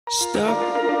Stop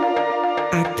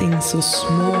acting so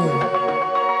small,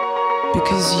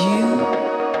 because you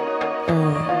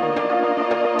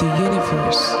are the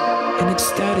universe in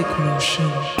ecstatic motion.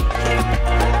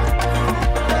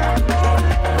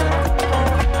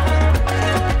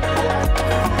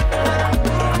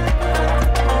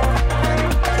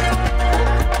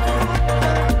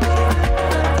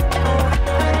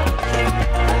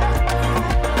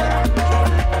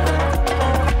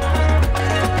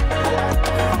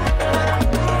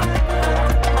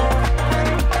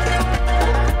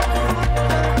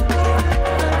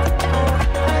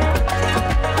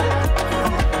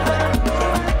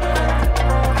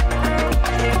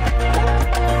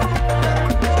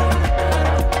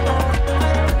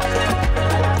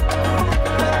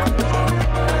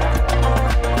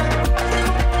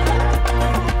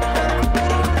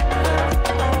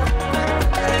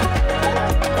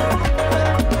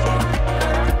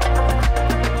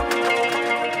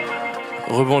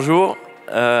 Rebonjour,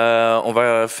 on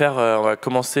va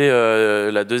commencer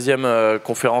la deuxième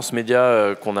conférence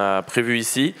média qu'on a prévue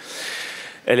ici.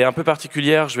 Elle est un peu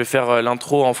particulière, je vais faire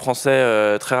l'intro en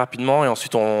français très rapidement et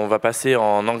ensuite on va passer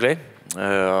en anglais.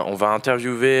 On va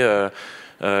interviewer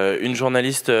un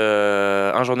journaliste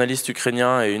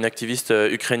ukrainien et une activiste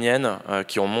ukrainienne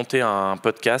qui ont monté un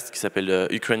podcast qui s'appelle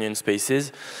Ukrainian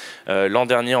Spaces l'an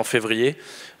dernier en février.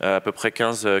 À peu près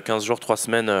 15 jours, 3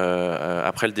 semaines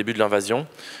après le début de l'invasion.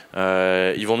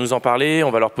 Ils vont nous en parler, on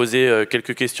va leur poser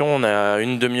quelques questions, on a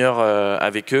une demi-heure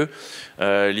avec eux.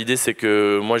 L'idée c'est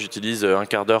que moi j'utilise un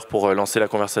quart d'heure pour lancer la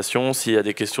conversation. S'il y a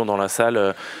des questions dans la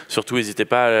salle, surtout n'hésitez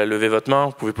pas à lever votre main,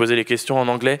 vous pouvez poser les questions en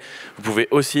anglais. Vous pouvez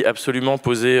aussi absolument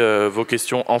poser vos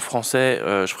questions en français,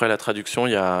 je ferai la traduction,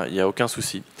 il n'y a aucun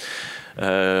souci.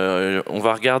 On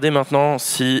va regarder maintenant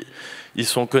si ils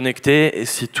sont connectés et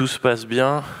si tout se passe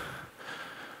bien.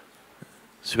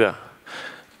 Super.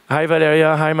 Hi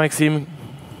Valeriia, hi Maxime.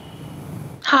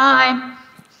 Hi.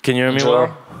 Can you hear me Bonjour.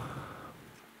 well?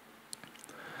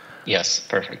 Yes,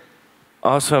 perfect.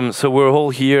 Awesome. So we're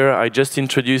all here. I just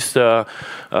introduced the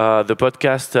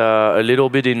podcast a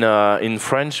little bit in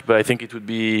French, but I think it would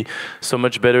be so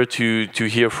much better to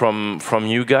hear from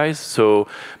you guys. So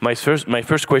my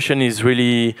first question is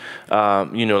really,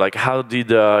 like how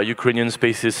did Ukrainian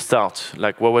Spaces start?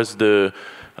 Like what was the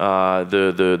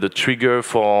trigger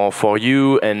for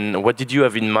you, and what did you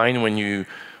have in mind when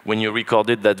you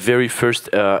recorded that very first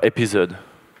episode?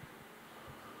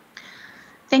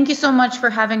 Thank you so much for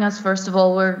having us. First of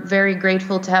all, we're very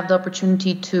grateful to have the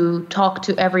opportunity to talk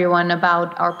to everyone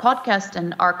about our podcast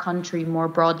and our country more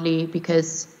broadly,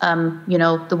 because,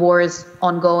 the war is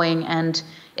ongoing and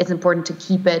it's important to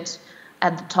keep it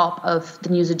at the top of the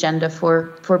news agenda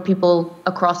for people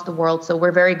across the world. So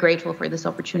we're very grateful for this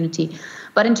opportunity.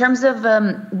 But in terms of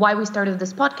why we started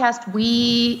this podcast,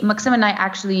 Maksym and I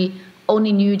actually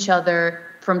only knew each other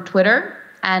from Twitter,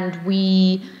 and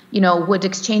we, would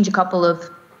exchange a couple of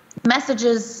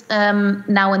messages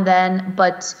now and then,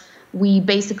 but we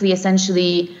basically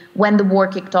essentially, when the war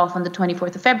kicked off on the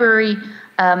 24th of February,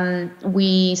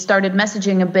 we started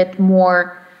messaging a bit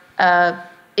more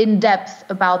in depth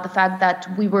about the fact that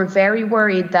we were very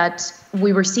worried that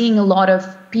we were seeing a lot of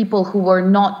people who were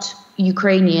not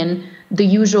Ukrainian, the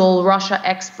usual Russia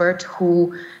expert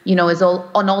who, is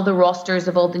on all the rosters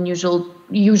of all the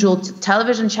usual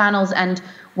television channels, and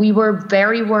we were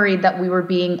very worried that we were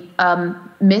being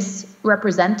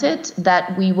misrepresented,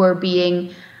 that we were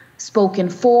being spoken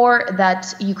for,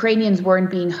 that Ukrainians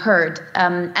weren't being heard.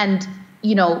 And,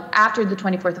 after the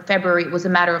 24th of February, it was a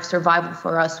matter of survival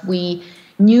for us. We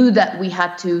knew that we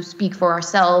had to speak for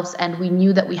ourselves, and we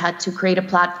knew that we had to create a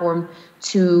platform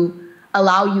to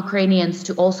allow Ukrainians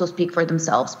to also speak for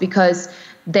themselves, because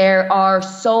there are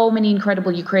so many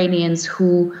incredible Ukrainians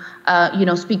who,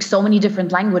 speak so many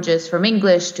different languages, from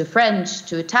English to French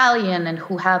to Italian, and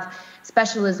who have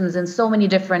specialisms in so many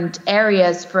different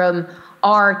areas, from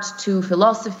art to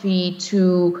philosophy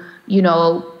to,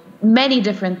 many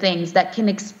different things that can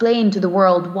explain to the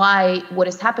world why what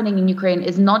is happening in Ukraine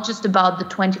is not just about the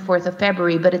 24th of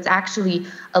February, but it's actually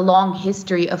a long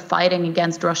history of fighting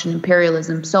against Russian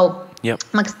imperialism. So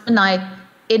Maxim and I,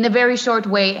 in a very short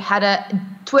way, had a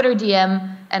Twitter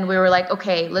DM, and we were like,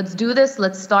 okay, let's do this,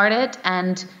 let's start it.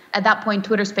 And at that point,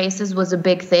 Twitter Spaces was a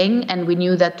big thing, and we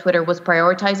knew that Twitter was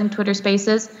prioritizing Twitter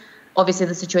Spaces. Obviously,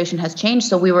 the situation has changed,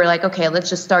 so we were like, okay, let's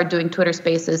just start doing Twitter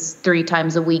Spaces 3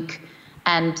 times a week.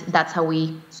 And that's how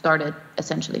we started,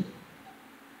 essentially.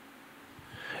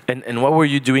 And what were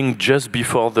you doing just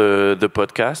before the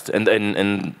podcast,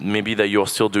 and maybe that you're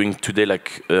still doing today,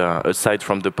 like aside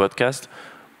from the podcast?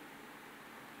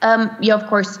 Yeah, of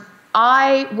course.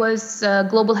 I was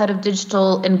global head of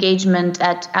digital engagement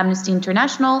at Amnesty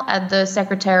International at the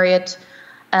Secretariat.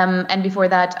 And before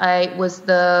that, I was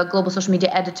the global social media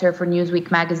editor for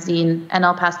Newsweek magazine. And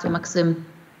I'll pass to Maksym.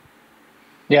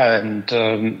 Yeah,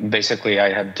 and basically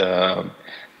I had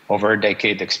over a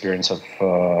decade experience of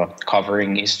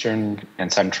covering Eastern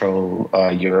and Central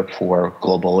Europe for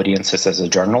global audiences as a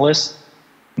journalist.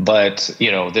 But,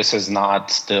 this is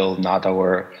still not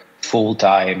our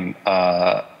full-time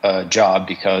job,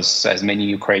 because as many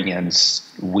Ukrainians,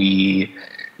 we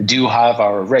do have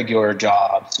our regular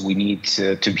jobs. We need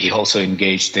to be also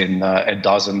engaged in a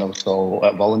dozen or so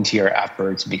volunteer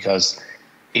efforts, because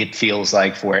it feels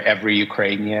like for every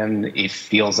Ukrainian, it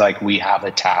feels like we have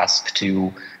a task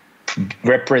to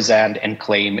represent and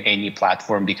claim any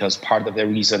platform, because part of the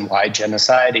reason why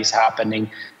genocide is happening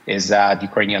is that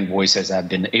Ukrainian voices have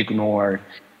been ignored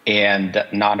and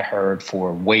not heard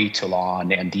for way too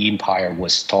long, and the empire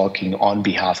was talking on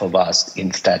behalf of us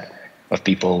instead of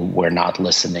people who were not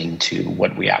listening to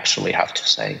what we actually have to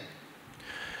say.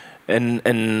 And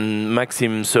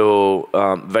Maxime, so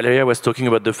Valeriia was talking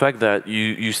about the fact that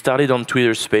you started on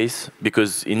Twitter Space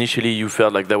because initially you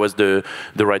felt like that was the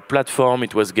right platform,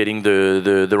 it was getting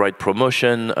the right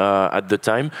promotion at the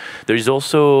time. There is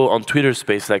also on Twitter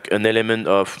Space like an element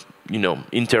of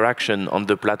interaction on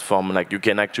the platform, like you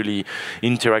can actually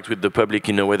interact with the public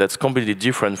in a way that's completely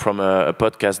different from a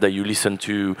podcast that you listen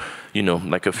to,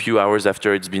 like a few hours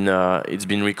after it's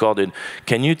been recorded.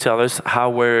 Can you tell us how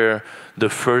were the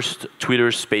first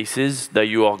Twitter Spaces that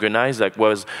you organized? Like,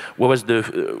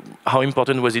 how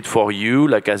important was it for you,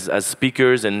 like as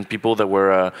speakers and people that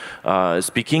were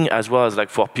speaking, as well as like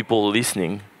for people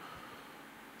listening?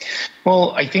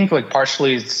 Well, I think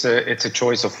partially it's a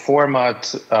choice of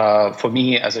format. For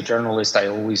me, as a journalist, I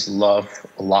always love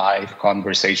live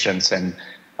conversations and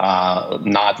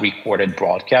not recorded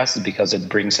broadcasts, because it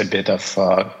brings a bit of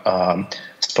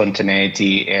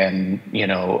spontaneity and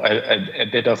a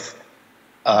bit of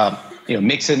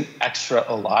makes it extra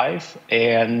alive.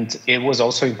 And it was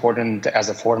also important as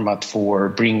a format for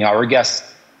bringing our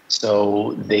guests,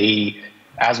 so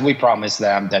as we promised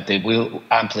them, that they will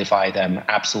amplify them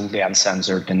absolutely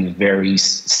uncensored in a very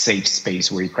safe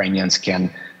space where Ukrainians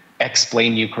can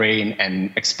explain Ukraine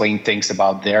and explain things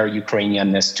about their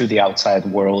Ukrainianness to the outside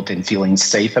world and feeling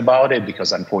safe about it,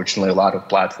 because unfortunately a lot of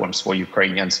platforms for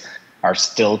Ukrainians are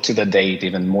still to the date,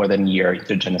 even more than a year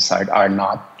into genocide, are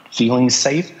not feeling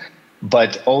safe.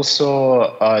 But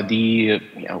also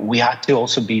we had to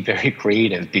also be very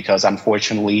creative, because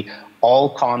unfortunately all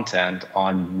content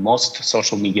on most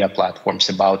social media platforms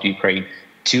about Ukraine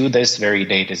to this very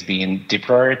date is being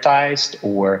deprioritized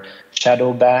or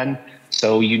shadow banned.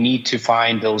 So you need to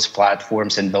find those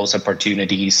platforms and those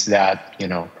opportunities that,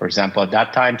 for example, at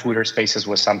that time, Twitter Spaces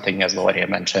was something, as Valeriia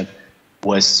mentioned,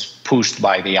 was pushed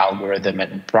by the algorithm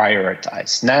and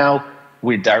prioritized. Now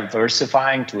we're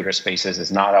diversifying. Twitter Spaces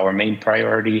is not our main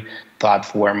priority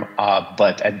platform,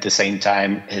 but at the same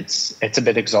time, it's a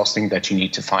bit exhausting that you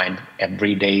need to find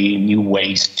everyday new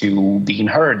ways to being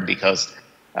heard, because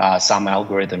some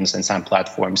algorithms and some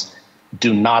platforms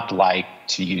do not like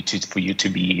for you to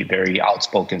be very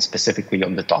outspoken, specifically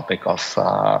on the topic of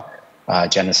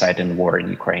genocide and war in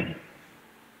Ukraine.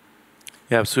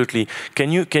 Yeah, absolutely.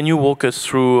 Can you walk us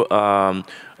through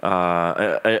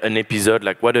an episode,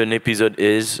 like what an episode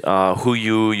is, who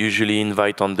you usually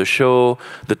invite on the show,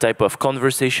 the type of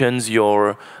conversations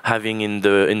you're having in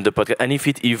the podcast, and if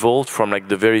it evolved from like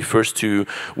the very first to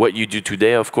what you do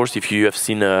today, of course, if you have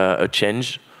seen a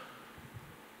change?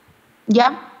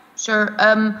 Yeah, sure.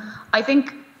 I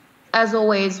think, as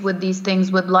always with these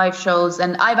things, with live shows,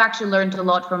 and I've actually learned a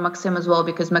lot from Maksym as well,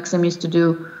 because Maksym used to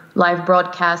do live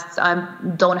broadcasts. I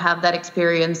don't have that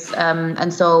experience.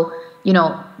 And so,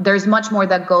 there's much more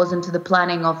that goes into the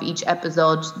planning of each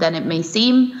episode than it may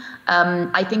seem.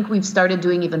 I think we've started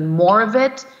doing even more of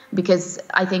it, because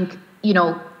I think,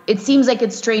 it seems like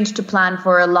it's strange to plan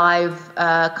for a live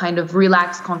kind of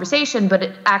relaxed conversation,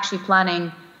 but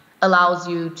planning allows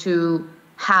you to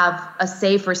have a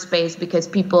safer space, because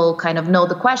people kind of know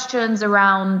the questions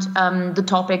around the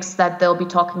topics that they'll be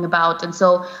talking about. And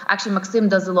so actually Maksym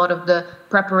does a lot of the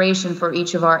preparation for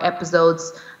each of our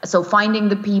episodes. So finding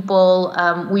the people,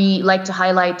 we like to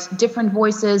highlight different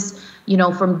voices,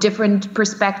 from different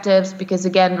perspectives, because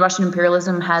again, Russian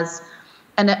imperialism has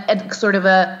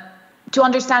to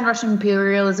understand Russian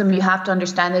imperialism, you have to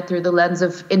understand it through the lens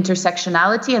of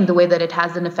intersectionality and the way that it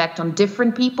has an effect on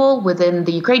different people within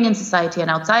the Ukrainian society and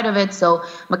outside of it. So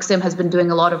Maksym has been doing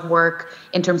a lot of work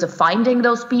in terms of finding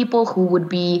those people who would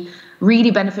be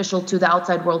really beneficial to the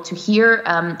outside world to hear,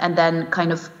 and then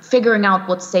kind of figuring out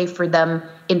what's safe for them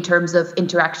in terms of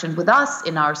interaction with us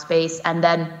in our space. And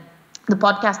then the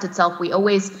podcast itself, we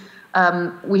always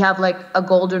we have like a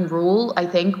golden rule, I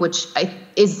think, which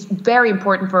is very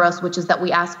important for us, which is that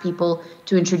we ask people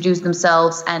to introduce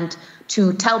themselves and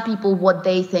to tell people what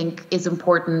they think is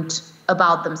important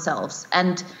about themselves.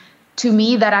 And to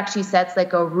me, that actually sets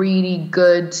like a really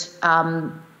good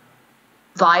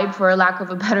vibe, for a lack of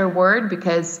a better word,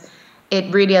 because it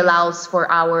really allows for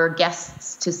our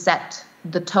guests to set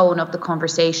the tone of the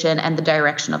conversation and the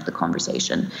direction of the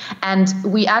conversation. And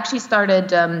we actually started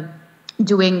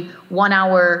doing 1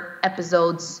 hour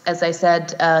episodes, as I said,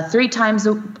 three times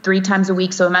a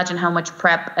week. So imagine how much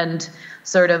prep and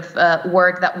sort of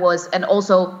work that was. And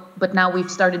also, but now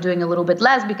we've started doing a little bit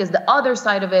less, because the other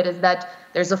side of it is that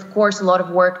there's of course a lot of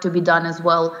work to be done as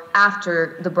well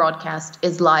after the broadcast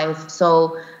is live. So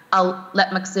I'll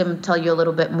let Maxim tell you a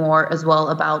little bit more as well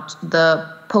about the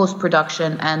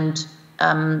post-production and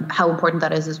how important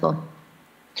that is as well.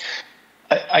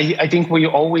 I think we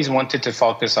always wanted to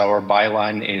focus, our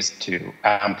byline is to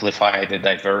amplify the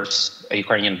diverse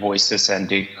Ukrainian voices and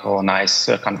decolonize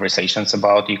conversations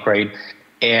about Ukraine.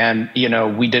 And, you know,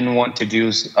 we didn't want to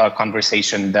do a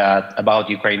conversation about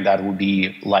Ukraine that would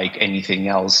be like anything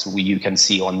else you can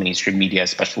see on mainstream media,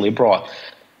 especially abroad.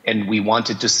 And we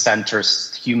wanted to center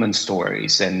human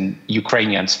stories and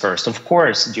Ukrainians first. Of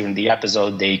course, during the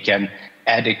episode, they can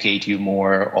educate you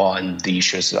more on the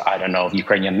issues, I don't know, of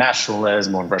Ukrainian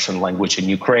nationalism or Russian language in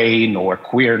Ukraine or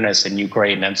queerness in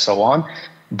Ukraine and so on.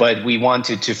 But we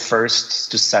wanted to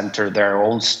first to center their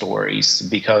own stories,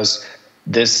 because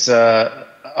this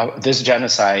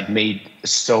genocide made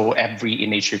so every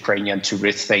innate Ukrainian to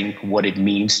rethink what it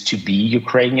means to be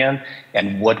Ukrainian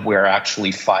and what we're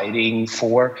actually fighting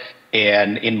for.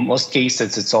 And in most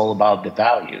cases, it's all about the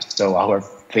values. So our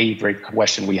favorite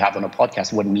question we have on a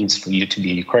podcast, what it means for you to be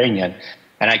Ukrainian.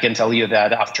 And I can tell you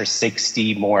that after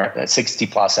 60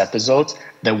 plus episodes,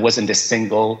 there wasn't a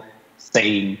single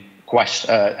same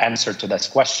answer to this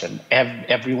question.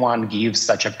 Everyone gives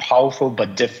such a powerful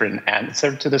but different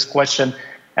answer to this question.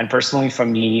 And personally, for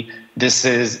me, this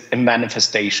is a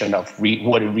manifestation of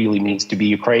what it really means to be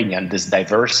Ukrainian, this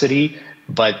diversity,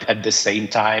 but at the same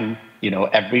time, you know,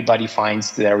 everybody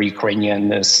finds their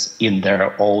Ukrainianness in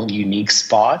their own unique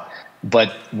spot. But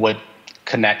what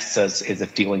connects us is a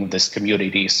feeling of this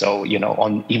community. So, you know,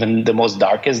 on even the most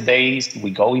darkest days, we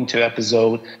go into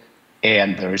episode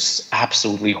and there's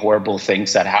absolutely horrible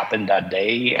things that happen that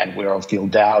day, and we all feel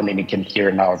down, and you can hear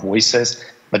in our voices.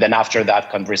 But then after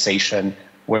that conversation,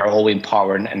 we're all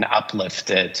empowered and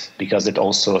uplifted, because it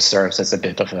also serves as a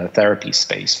bit of a therapy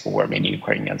space for many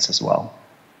Ukrainians as well.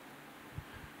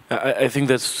 I think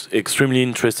that's extremely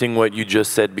interesting what you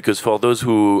just said, because for those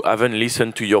who haven't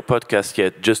listened to your podcast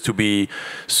yet, just to be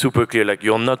super clear, like,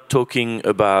 you're not talking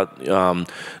about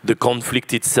the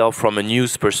conflict itself from a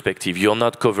news perspective. You're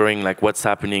not covering like what's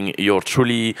happening. You're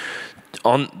truly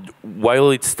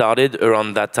while it started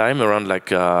around that time, around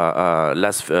like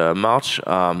last March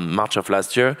of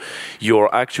last year,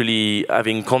 you're actually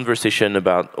having conversation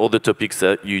about all the topics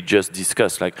that you just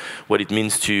discussed, like what it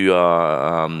means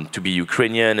to be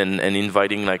Ukrainian, and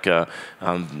inviting like a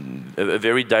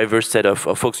very diverse set of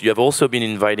folks. You have also been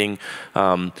inviting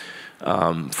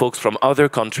folks from other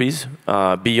countries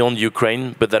beyond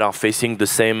Ukraine, but that are facing the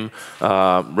same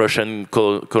Russian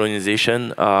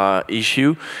colonization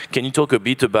issue. Can you talk a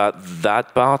bit about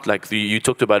that part? Like you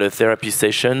talked about a therapy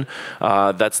session,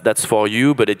 that's for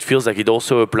you, but it feels like it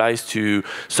also applies to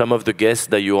some of the guests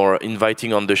that you are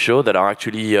inviting on the show that are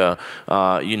actually,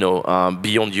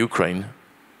 beyond Ukraine.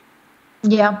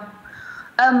 Yeah.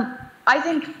 I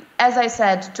think, as I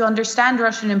said, to understand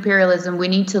Russian imperialism, we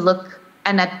need to look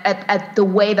at the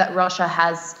way that Russia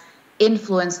has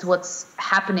influenced what's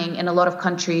happening in a lot of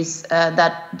countries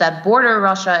that border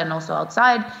Russia and also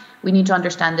outside. We need to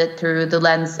understand it through the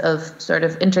lens of sort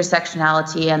of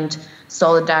intersectionality and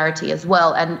solidarity as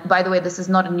well. And by the way, this is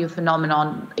not a new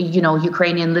phenomenon. You know,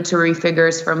 Ukrainian literary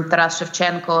figures from Taras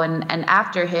Shevchenko and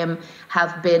after him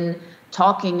have been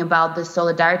talking about the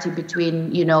solidarity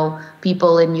between, you know,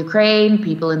 people in Ukraine,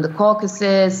 people in the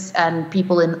Caucasus, and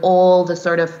people in all the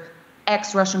sort of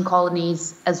ex-Russian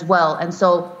colonies as well. And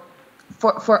so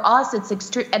for us, it's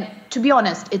extreme. And to be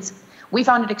honest, we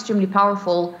found it extremely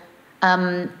powerful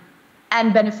and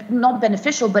not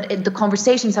beneficial, but the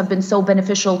conversations have been so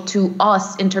beneficial to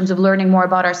us in terms of learning more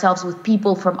about ourselves with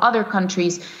people from other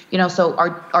countries. You know, so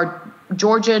our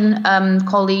Georgian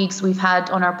colleagues we've had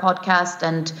on our podcast,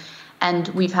 and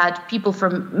we've had people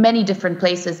from many different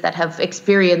places that have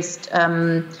experienced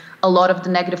a lot of the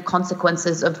negative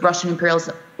consequences of Russian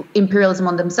imperialism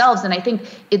on themselves. And I think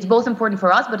it's both important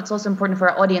for us, but it's also important for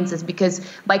our audiences, because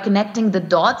by connecting the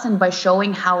dots and by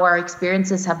showing how our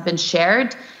experiences have been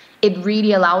shared, it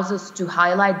really allows us to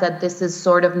highlight that this is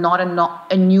sort of not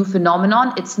a new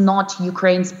phenomenon. It's not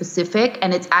Ukraine specific,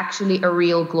 and it's actually a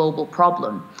real global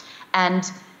problem. And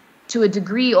to a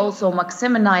degree, also,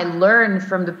 Maxim and I learn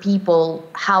from the people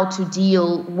how to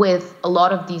deal with a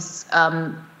lot of these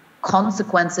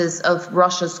consequences of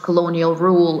Russia's colonial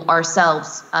rule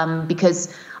ourselves,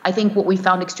 because I think what we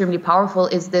found extremely powerful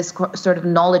is this sort of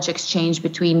knowledge exchange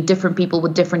between different people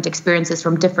with different experiences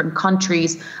from different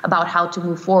countries about how to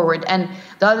move forward. And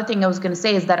the other thing I was going to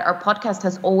say is that our podcast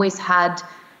has always had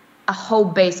a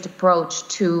hope-based approach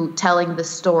to telling the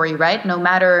story, right? No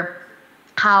matter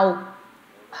how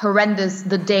horrendous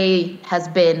the day has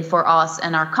been for us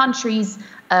and our countries,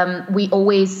 we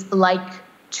always like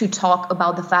to talk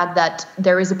about the fact that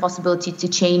there is a possibility to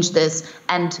change this,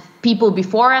 and people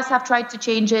before us have tried to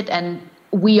change it, and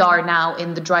we are now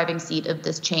in the driving seat of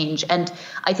this change. And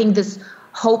I think this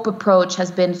hope approach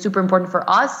has been super important for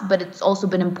us, but it's also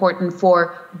been important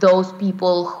for those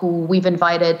people who we've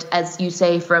invited, as you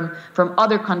say, from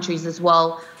other countries as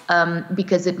well,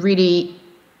 because it really,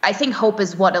 I think hope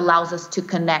is what allows us to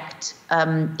connect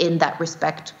in that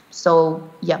respect. So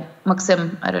yeah,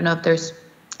 Maxim, I don't know if there's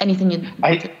anything you'd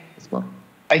like to as well.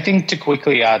 I think to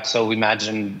quickly add, so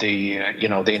imagine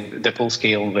the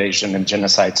full-scale invasion and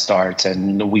genocide starts,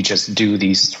 and we just do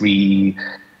these 3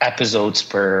 episodes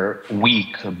per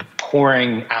week,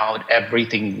 pouring out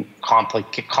everything,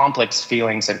 complex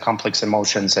feelings and complex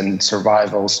emotions and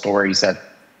survival stories that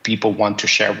people want to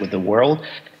share with the world.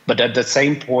 But at the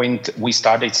same point, we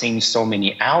started seeing so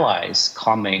many allies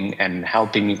coming and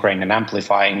helping Ukraine and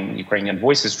amplifying Ukrainian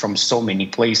voices from so many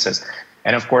places.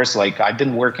 And of course, like, I've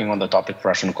been working on the topic of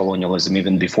Russian colonialism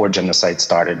even before genocide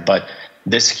started. But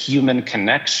this human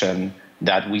connection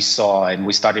that we saw, and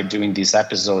we started doing these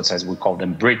episodes, as we call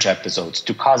them, bridge episodes,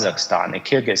 to Kazakhstan and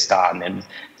Kyrgyzstan and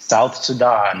South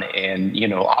Sudan and,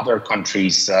 other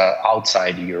countries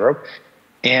outside Europe.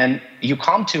 And you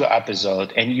come to an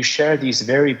episode and you share these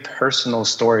very personal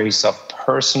stories of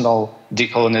personal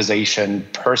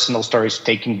decolonization, personal stories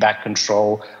taking back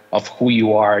control of who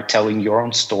you are, telling your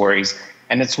own stories.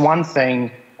 And it's one thing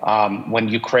when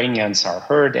Ukrainians are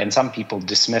heard, and some people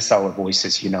dismiss our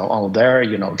voices,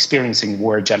 they're, experiencing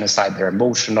war, genocide, they're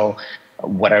emotional,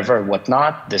 whatever,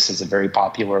 whatnot. This is a very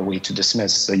popular way to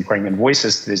dismiss the Ukrainian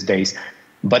voices these days.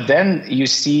 But then you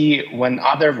see when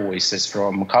other voices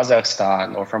from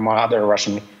Kazakhstan or from other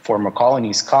Russian former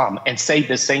colonies come and say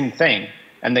the same thing,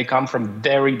 and they come from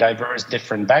very diverse,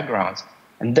 different backgrounds.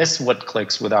 And this is what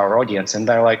clicks with our audience. And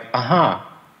they're like,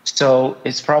 so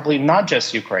it's probably not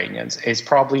just Ukrainians. It's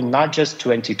probably not just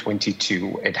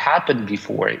 2022. It happened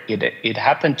before. It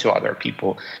happened to other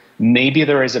people. Maybe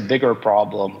there is a bigger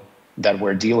problem that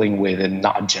we're dealing with, and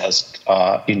not just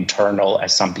internal,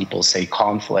 as some people say,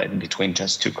 conflict between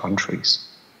just 2 countries.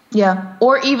 Yeah,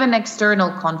 or even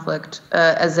external conflict,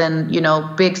 as in,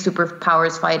 big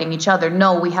superpowers fighting each other.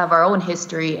 No, we have our own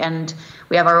history, and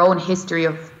we have our own history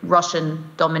of Russian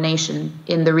domination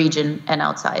in the region and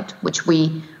outside, which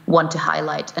we want to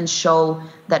highlight and show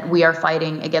that we are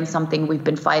fighting against something we've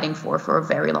been fighting for a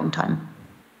very long time.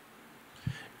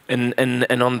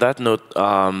 And on that note,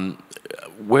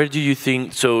 where do you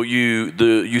think, so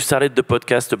you started the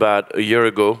podcast about a year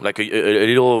ago, like a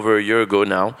little over a year ago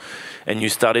now, and you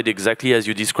started exactly as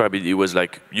you described it. It was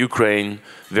like Ukraine,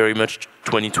 very much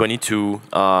 2022,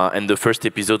 and the first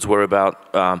episodes were about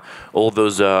all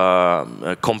those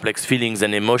complex feelings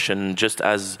and emotion, just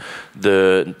as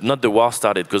not the war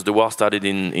started, because the war started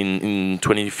in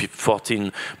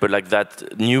 2014, but like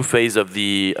that new phase of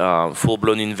the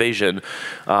full-blown invasion.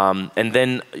 And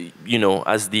then,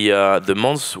 as the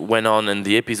months went on and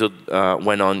the episode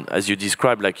went on, as you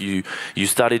described, like you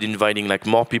started inviting like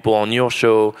more people on your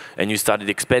show, and you started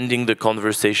expanding the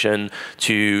conversation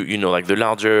to, like the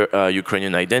larger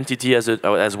Ukrainian identity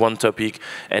as one topic,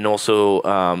 and also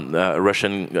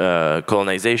Russian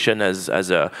colonization as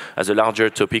a larger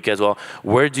topic as well.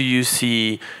 Where do you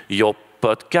see your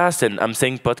podcast? And I'm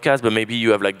saying podcast, but maybe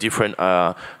you have like different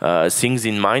things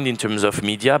in mind in terms of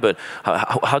media, but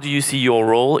how do you see your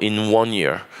role in 1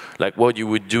 year? Like what you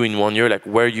would do in 1 year, like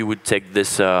where you would take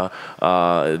this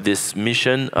this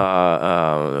mission,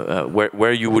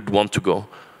 where you would want to go?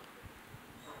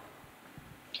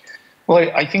 Well,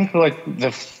 I think like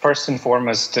the first and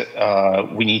foremost,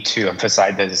 we need to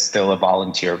emphasize that it's still a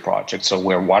volunteer project. So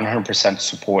we're 100%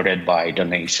 supported by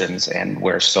donations, and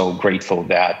we're so grateful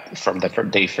that from the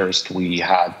day first we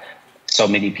had so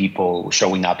many people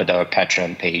showing up at our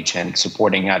Patreon page and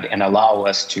supporting it, and allow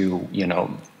us to,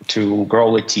 to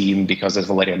grow a team, because as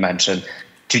Valeriia mentioned,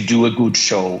 to do a good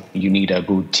show, you need a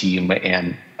good team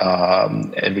and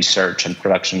research and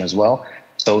production as well.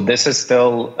 So this is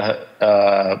still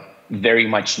very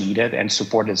much needed, and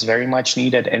support is very much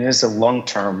needed, and is a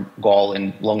long-term goal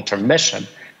and long-term mission.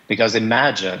 Because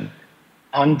imagine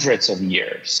hundreds of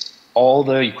years, all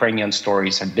the Ukrainian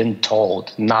stories have been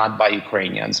told not by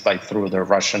Ukrainians, but through the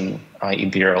Russian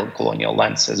imperial colonial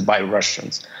lenses, by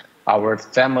Russians. Our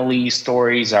family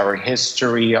stories, our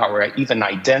history, our even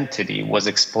identity was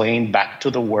explained back to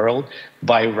the world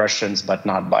by Russians, but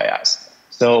not by us.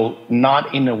 So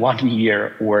not in 1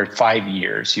 year or 5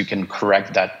 years, you can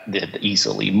correct that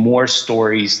easily. More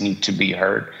stories need to be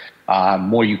heard.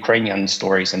 More Ukrainian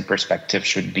stories and perspective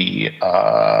should be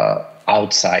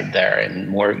outside there, and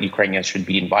more Ukrainians should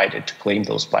be invited to claim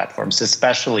those platforms,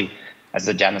 especially as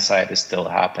the genocide is still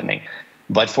happening.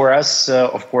 But for us,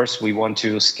 of course, we want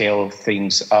to scale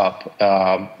things up.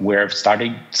 We've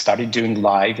started doing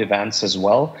live events as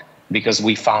well, because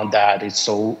we found that it's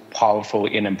so powerful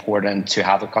and important to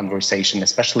have a conversation,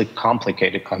 especially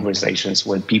complicated conversations,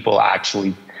 with people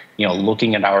actually,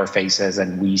 looking at our faces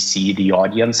and we see the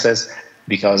audiences.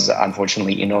 Because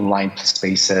unfortunately, in online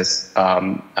spaces,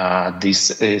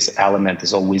 this element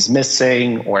is always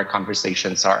missing, or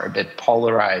conversations are a bit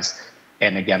polarized.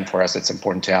 And again, for us, it's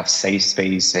important to have safe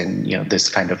space and this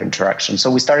kind of interaction. So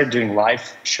we started doing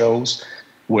live shows.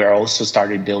 We also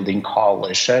started building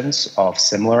coalitions of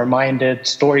similar-minded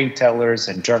storytellers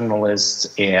and journalists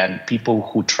and people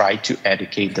who try to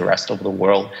educate the rest of the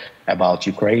world about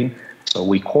Ukraine. So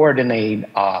we coordinate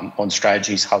on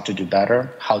strategies, how to do better,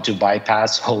 how to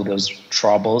bypass all those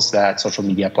troubles that social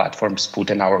media platforms put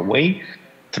in our way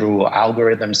through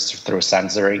algorithms, through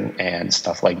censoring and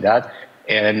stuff like that.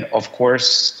 And of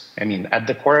course, at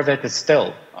the core of it is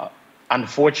still,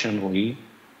 unfortunately,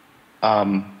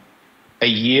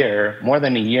 more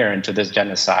than a year into this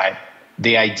genocide,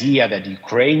 the idea that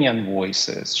Ukrainian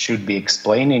voices should be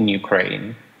explaining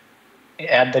Ukraine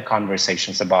at the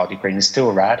conversations about Ukraine is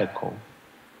still radical.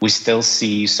 We still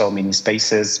see so many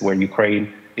spaces where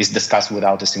Ukraine is discussed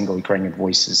without a single Ukrainian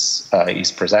voice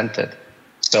is presented.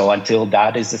 So until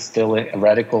that is still a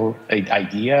radical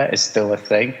idea, is still a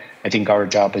thing, I think our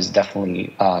job is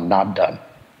definitely not done.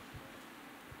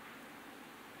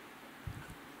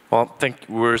 Well,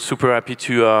 we're super happy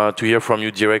to hear from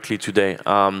you directly today.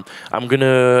 I'm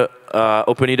gonna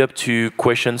open it up to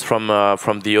questions from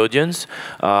the audience.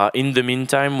 In the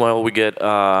meantime, while we get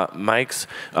mics,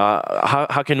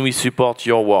 how can we support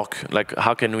your work? Like,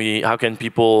 how can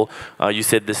people? You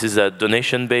said this is a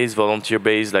donation-based,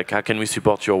 volunteer-based. Like, how can we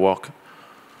support your work?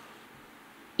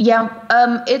 Yeah,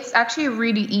 it's actually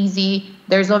really easy.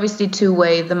 There's obviously two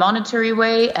ways, the monetary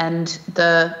way and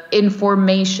the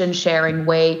information sharing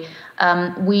way.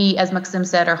 We, as Maxim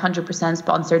said, are 100%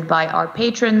 sponsored by our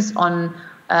patrons on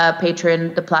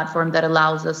Patreon, the platform that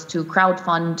allows us to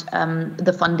crowdfund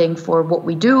the funding for what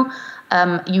we do.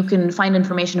 You can find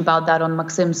information about that on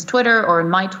Maxim's Twitter or on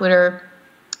my Twitter.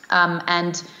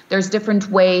 And there's different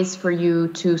ways for you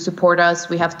to support us.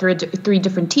 We have three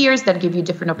different tiers that give you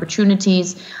different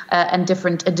opportunities and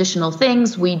different additional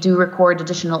things. We do record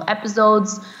additional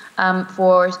episodes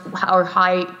for our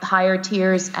higher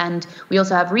tiers, and we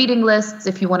also have reading lists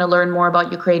if you want to learn more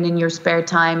about Ukraine in your spare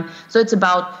time. So it's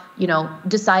about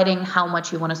deciding how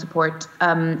much you want to support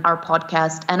our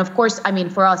podcast. And of course,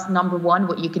 for us, number one,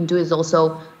 what you can do is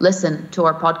also listen to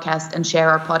our podcast and share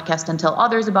our podcast and tell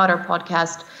others about our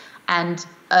podcast. And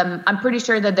I'm pretty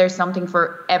sure that there's something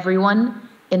for everyone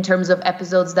in terms of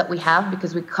episodes that we have,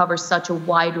 because we cover such a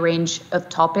wide range of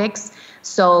topics.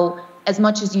 So as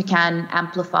much as you can,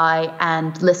 amplify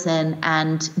and listen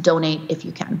and donate if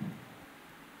you can.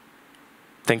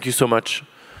 Thank you so much.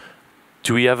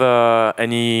 Do we have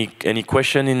any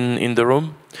question in the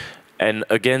room? And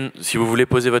again, si vous voulez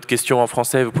poser votre question en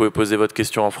français, vous pouvez poser votre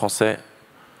question en français.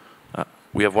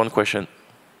 We have one question.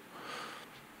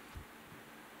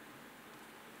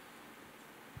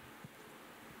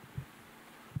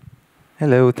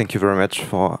 Hello, thank you very much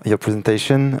for your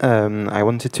presentation. I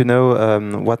wanted to know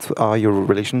what are your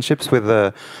relationships with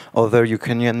other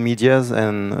Ukrainian medias,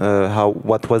 and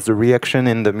what was the reaction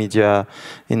in the media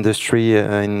industry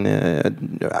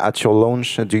at your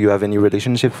launch? Do you have any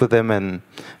relationships with them, and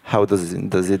how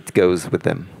does it goes with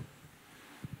them?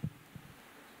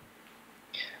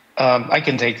 I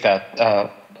can take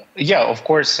that. Yeah, of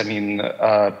course.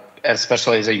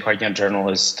 Especially as a Ukrainian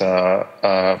journalist,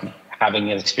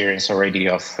 having an experience already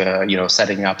of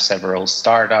setting up several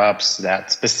startups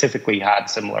that specifically had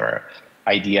similar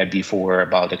idea before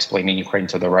about explaining Ukraine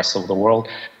to the rest of the world.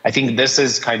 I think this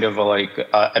is kind of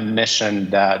a mission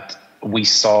that we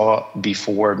saw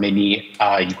before many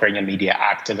Ukrainian media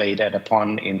activated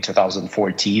upon in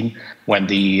 2014 when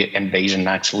the invasion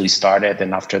actually started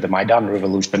and after the Maidan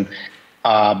revolution.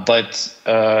 But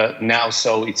now,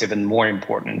 so it's even more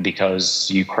important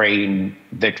because Ukraine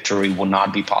victory will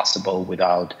not be possible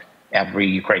without every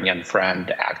Ukrainian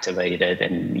friend activated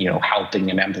and, you know, helping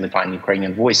and amplifying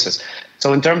Ukrainian voices.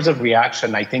 So in terms of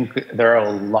reaction, I think there are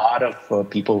a lot of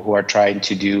people who are trying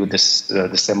to do this,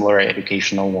 the similar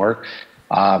educational work.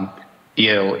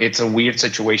 You know, it's a weird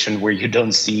situation where you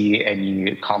don't see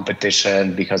any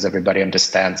competition because everybody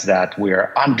understands that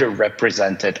we're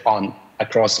underrepresented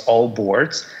across all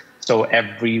boards. So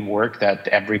every work that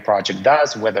every project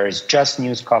does, whether it's just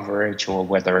news coverage or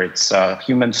whether it's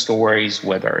human stories,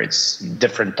 whether it's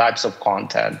different types of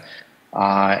content,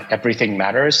 everything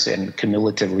matters, and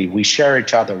cumulatively we share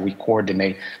each other, we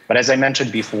coordinate. But as I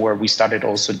mentioned before, we started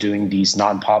also doing these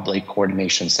non-public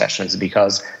coordination sessions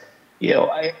because, you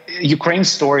know,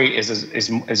 Ukraine's story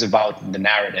is about the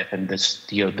narrative and this,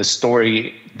 you know, the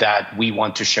story that we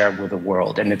want to share with the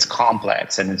world, and it's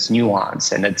complex and it's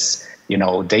nuanced and it's, you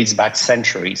know, dates back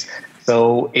centuries.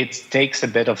 So it takes a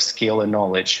bit of skill and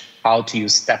knowledge how to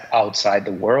step outside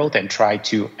the world and try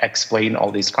to explain all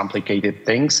these complicated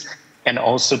things, and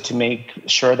also to make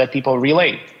sure that people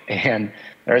relate. And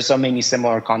there are so many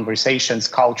similar conversations,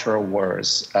 cultural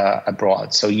wars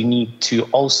abroad. So you need to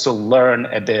also learn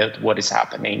a bit what is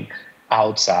happening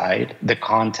outside the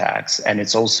context, and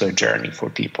it's also a journey for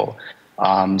people.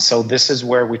 So this is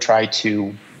where we try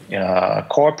to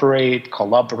cooperate,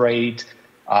 collaborate,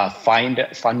 find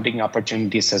funding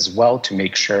opportunities as well to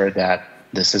make sure that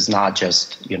this is not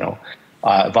just, you know,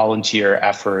 volunteer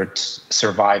effort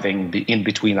surviving in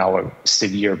between our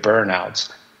severe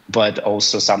burnouts, but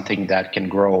also something that can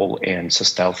grow and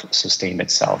sustain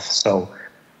itself. So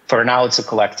for now, it's a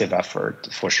collective effort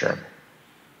for sure.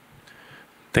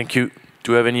 Thank you.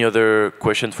 Do you have any other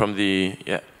questions from the,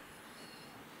 yeah?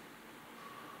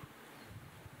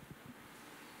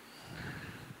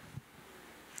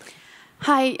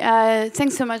 Hi,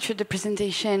 thanks so much for the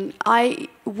presentation. I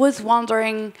was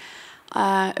wondering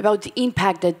about the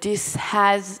impact that this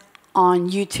has on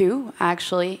you two,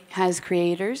 actually, as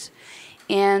creators.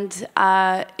 And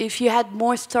if you had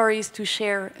more stories to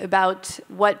share about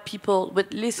what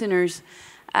listeners,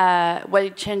 what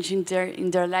it changed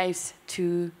in their lives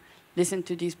to listen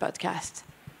to this podcast.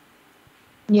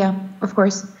 Yeah, of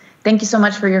course. Thank you so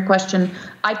much for your question.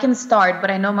 I can start, but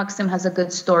I know Maxim has a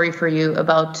good story for you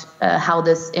about how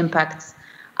this impacts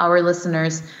our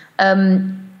listeners.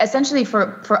 Essentially,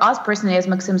 for us personally, as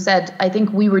Maxim said, I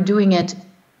think we were doing it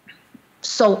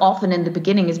so often in the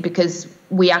beginning is because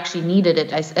we actually needed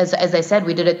it. As I said,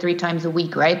 we did it 3 times a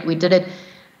week, right? We did it,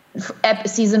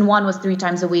 season 1 was 3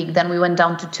 times a week. Then we went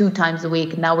down to 2 times a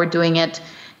week. Now we're doing it,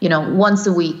 you know, once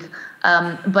a week.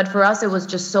 But for us, it was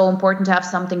just so important to have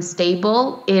something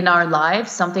stable in our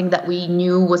lives, something that we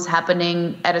knew was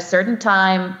happening at a certain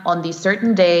time on these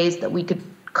certain days that we could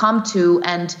come to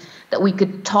and that we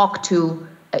could talk to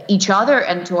each other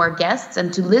and to our guests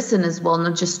and to listen as well,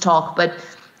 not just talk. But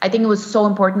I think it was so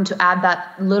important to add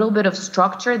that little bit of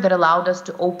structure that allowed us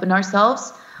to open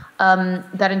ourselves,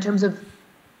 that in terms of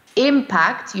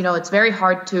impact, you know, it's very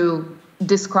hard to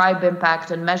describe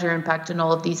impact and measure impact and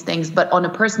all of these things, but on a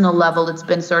personal level, it's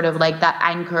been sort of like that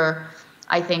anchor,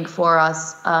 I think, for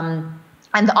us.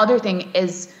 And the other thing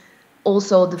is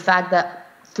also the fact that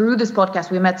through this podcast,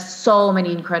 we met so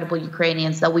many incredible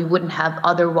Ukrainians that we wouldn't have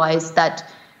otherwise, that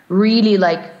really,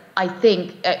 like, I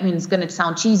think, I mean, it's going to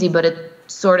sound cheesy, but it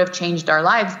sort of changed our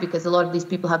lives because a lot of these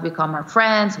people have become our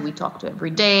friends, who we talk to every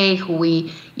day, who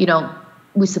we, you know,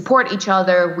 we support each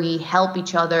other, we help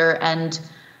each other, and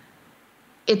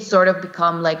it's sort of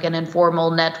become like an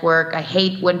informal network. I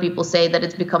hate when people say that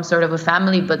it's become sort of a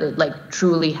family, but it like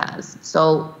truly has.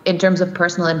 So in terms of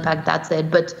personal impact, that's it.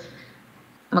 But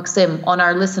Maxim, on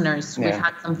our listeners, we've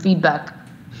had some feedback.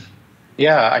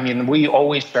 Yeah, I mean, we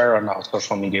always share on our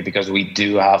social media because we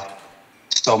do have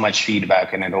so much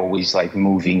feedback, and it always like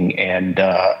moving and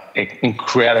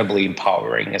incredibly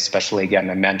empowering. Especially, again,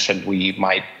 I mentioned we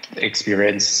might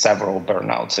experience several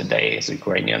burnouts a day as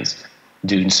Ukrainians,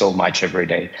 doing so much every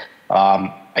day.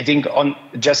 I think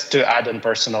just to add on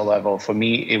personal level, for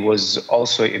me, it was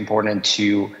also important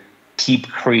to keep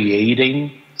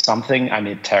creating something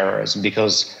amid terrorism,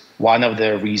 because one of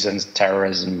the reasons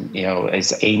terrorism, you know,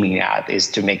 is aiming at is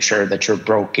to make sure that you're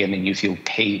broken and you feel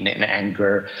pain and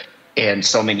anger and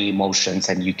so many emotions,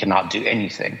 and you cannot do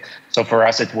anything. So for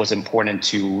us, it was important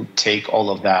to take all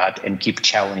of that and keep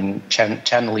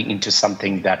channeling into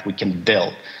something that we can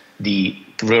build. The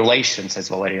relations, as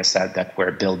Valeriia said, that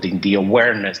we're building, the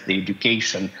awareness, the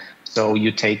education. So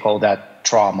you take all that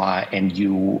trauma and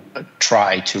you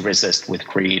try to resist with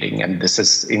creating. And this is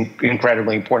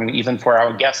incredibly important, even for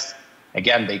our guests.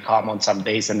 Again, they come on some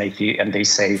days and they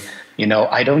say, you know,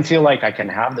 I don't feel like I can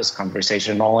have this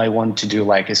conversation. All I want to do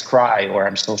is cry, or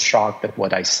I'm so shocked at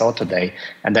what I saw today.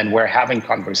 And then we're having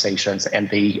conversations and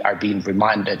they are being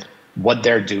reminded what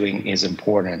they're doing is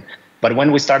important. But when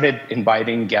we started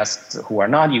inviting guests who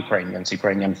are not Ukrainians,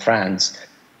 Ukrainian friends,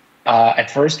 at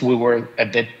first we were a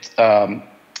bit,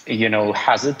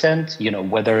 hesitant,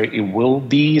 whether it will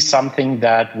be something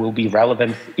that will be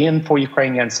relevant for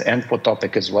Ukrainians and for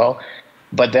topic as well.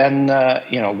 But then,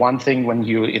 one thing when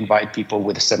you invite people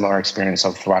with a similar experience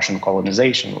of Russian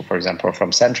colonization, for example,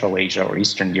 from Central Asia or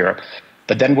Eastern Europe,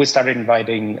 but then we started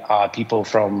inviting people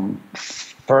from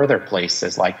further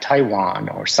places like Taiwan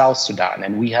or South Sudan.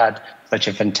 And we had such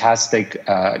a fantastic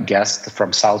guest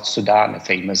from South Sudan, a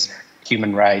famous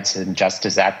human rights and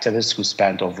justice activist who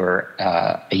spent over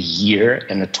a year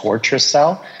in a torture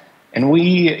cell. And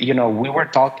we were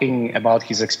talking about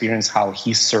his experience, how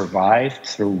he survived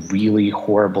through really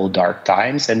horrible, dark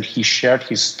times, and he shared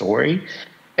his story.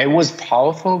 It was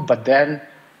powerful, but then,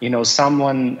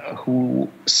 someone who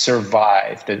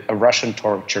survived a Russian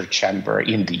torture chamber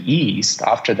in the East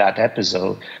after that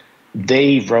episode,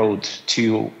 they wrote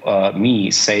to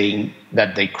me saying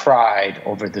that they cried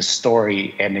over the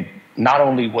story, and it not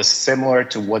only was similar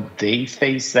to what they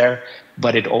faced there,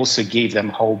 but it also gave them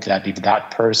hope that if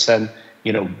that person,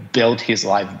 built his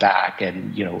life back and,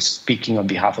 speaking on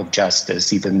behalf of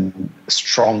justice, even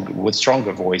with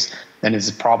stronger voice, then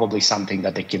it's probably something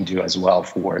that they can do as well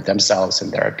for themselves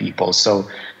and their people. So,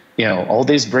 all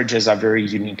these bridges are very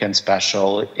unique and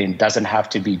special. It doesn't have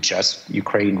to be just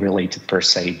Ukraine related per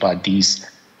se, but these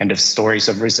kind of stories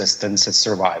of resistance and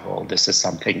survival, this is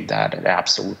something that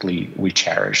absolutely we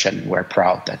cherish, and we're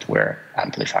proud that we're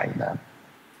amplifying them.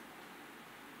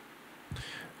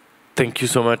 Thank you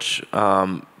so much,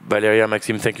 Valeriia,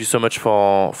 Maxime. Thank you so much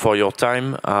for your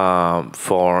time,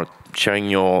 for sharing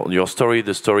your story,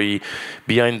 the story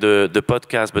behind the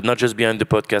podcast, but not just behind the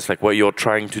podcast, like what you're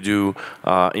trying to do,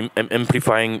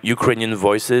 amplifying Ukrainian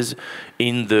voices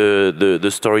in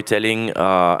the storytelling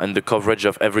and the coverage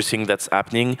of everything that's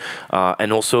happening,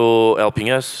 and also helping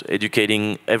us,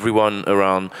 educating everyone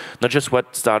around not just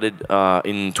what started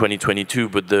in 2022,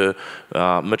 but the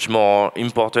much more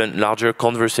important, larger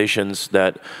conversations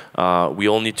that we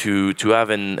all need to have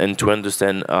and to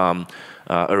understand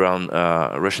around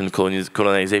Russian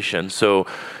colonization. So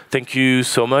thank you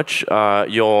so much.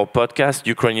 Your podcast,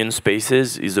 Ukrainian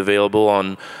Spaces, is available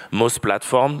on most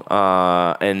platforms,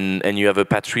 and you have a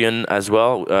Patreon as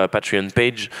well, Patreon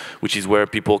page, which is where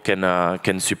people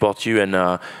can support you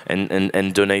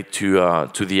and donate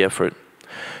to the effort.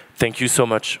 Thank you so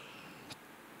much.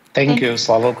 Thank you.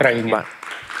 Slava Ukraini. Bye.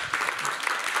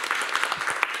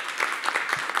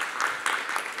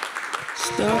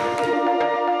 Stop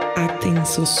acting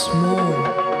so small,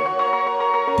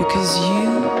 because you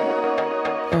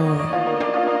are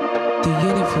the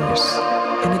universe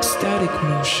in ecstatic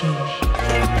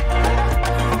motion.